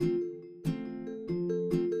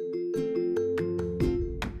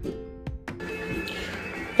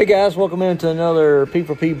Hey guys, welcome into another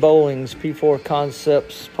P4P Bowling's P4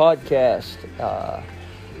 Concepts podcast.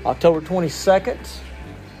 October 22nd,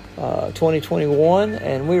 2021,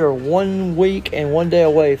 and we are 1 week and 1 day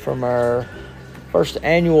away from our first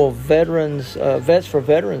annual Vets for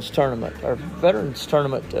Veterans tournament. Our Veterans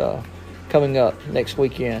tournament coming up next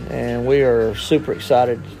weekend, and we are super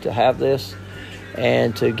excited to have this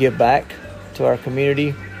and to give back to our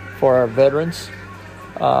community for our veterans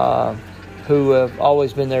who have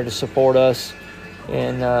always been there to support us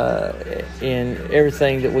in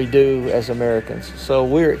everything that we do as Americans. So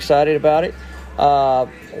we're excited about it. A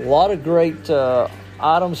lot of great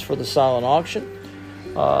items for the silent auction.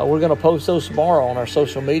 We're going to post those tomorrow on our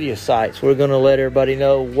social media sites. We're going to let everybody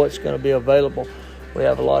know what's going to be available. We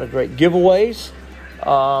have a lot of great giveaways.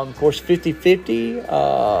 Of course,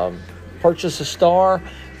 50-50, purchase a star.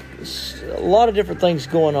 A lot of different things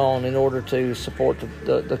going on in order to support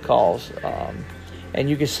the cause. And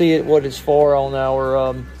you can see what it's for on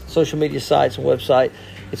our social media sites and website.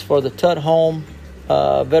 It's for the Tut Home,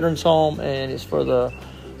 Veterans Home, and it's for the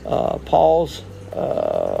Paws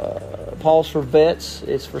for Vets.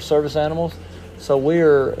 It's for service animals. So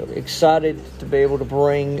we're excited to be able to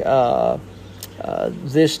bring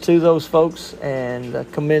this to those folks and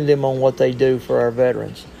commend them on what they do for our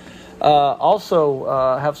veterans.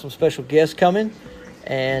 Also have some special guests coming,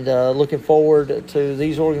 and looking forward to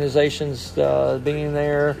these organizations being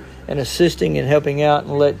there and assisting and helping out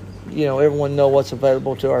and let everyone know what's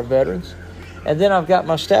available to our veterans. And then I've got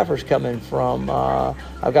my staffers coming from,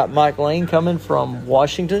 I've got Mike Lane coming from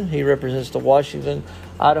Washington. He represents the Washington,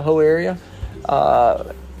 Idaho area.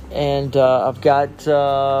 And I've got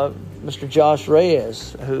Mr. Josh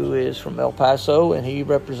Reyes, who is from El Paso, and he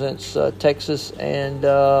represents Texas and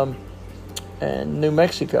New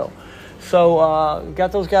Mexico. So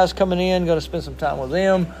got those guys coming in, going to spend some time with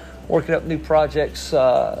them, working up new projects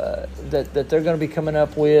that they're going to be coming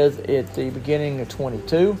up with at the beginning of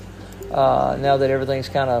 22. Now that everything's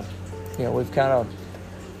kind of, we've kind of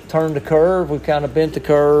turned the curve, we've kind of bent the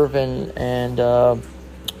curve and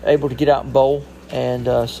able to get out and bowl.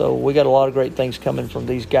 And so we got a lot of great things coming from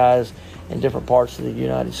these guys in different parts of the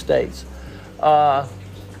United States.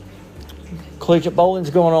 Collegiate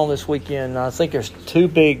bowling's going on this weekend. I think there's 2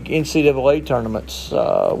 big NCAA tournaments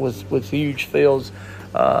with huge fields.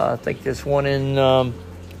 I think there's one in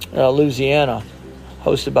Louisiana,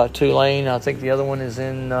 hosted by Tulane. I think the other one is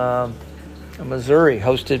in Missouri,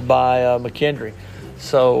 hosted by McKendree.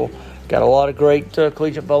 So got a lot of great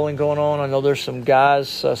collegiate bowling going on. I know there's some guys,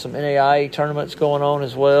 some NAIA tournaments going on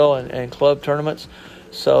as well, and club tournaments.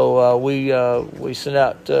 So we send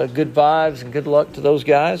out good vibes and good luck to those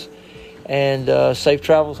guys, and safe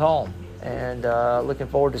travels home. And looking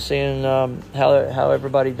forward to seeing how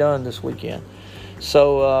everybody done this weekend.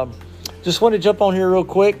 So just want to jump on here real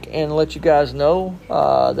quick and let you guys know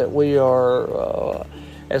that we are,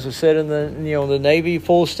 as we said in the Navy,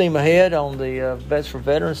 full steam ahead on the Vets for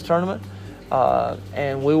Veterans tournament.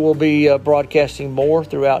 And we will be broadcasting more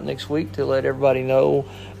throughout next week to let everybody know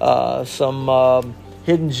some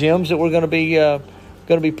hidden gems that we're going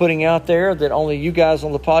to be putting out there that only you guys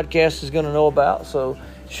on the podcast is going to know about. So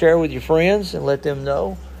share with your friends and let them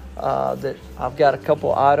know that I've got a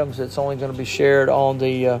couple items that's only going to be shared on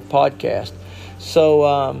the podcast.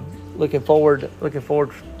 So looking forward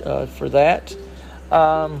for that.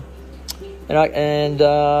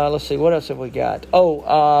 Let's see, what else have we got?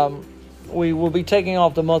 We will be taking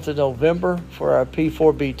off the month of November for our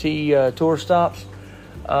P4BT tour stops.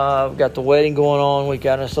 We've got the wedding going on. We've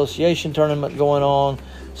got an association tournament going on.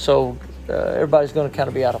 So everybody's going to kind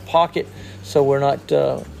of be out of pocket. So we're not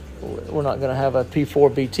going to have a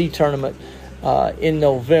P4BT tournament in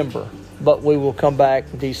November. But we will come back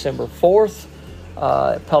December 4th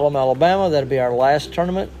at Pelham, Alabama. That'll be our last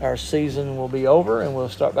tournament. Our season will be over, and we'll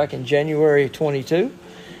start back in January 22.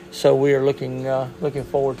 So we are looking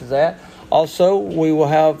forward to that. Also, we will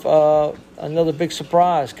have another big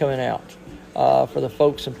surprise coming out for the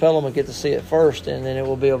folks in Pelham who get to see it first, and then it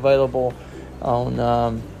will be available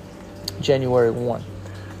on January 1.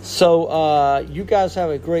 So you guys have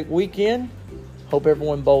a great weekend. Hope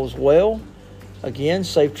everyone bowls well. Again,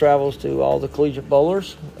 safe travels to all the collegiate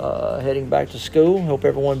bowlers heading back to school. Hope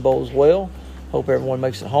everyone bowls well. Hope everyone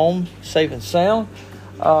makes it home safe and sound.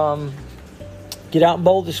 Get out and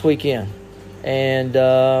bowl this weekend, and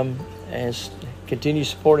continue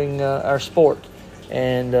supporting our sport.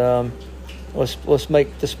 And let's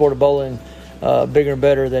make the sport of bowling bigger and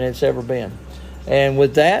better than it's ever been. And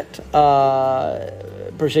with that,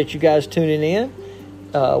 appreciate you guys tuning in.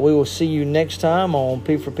 We will see you next time on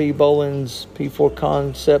P4P Bowling's P4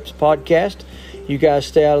 Concepts podcast. You guys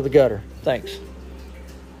stay out of the gutter. Thanks.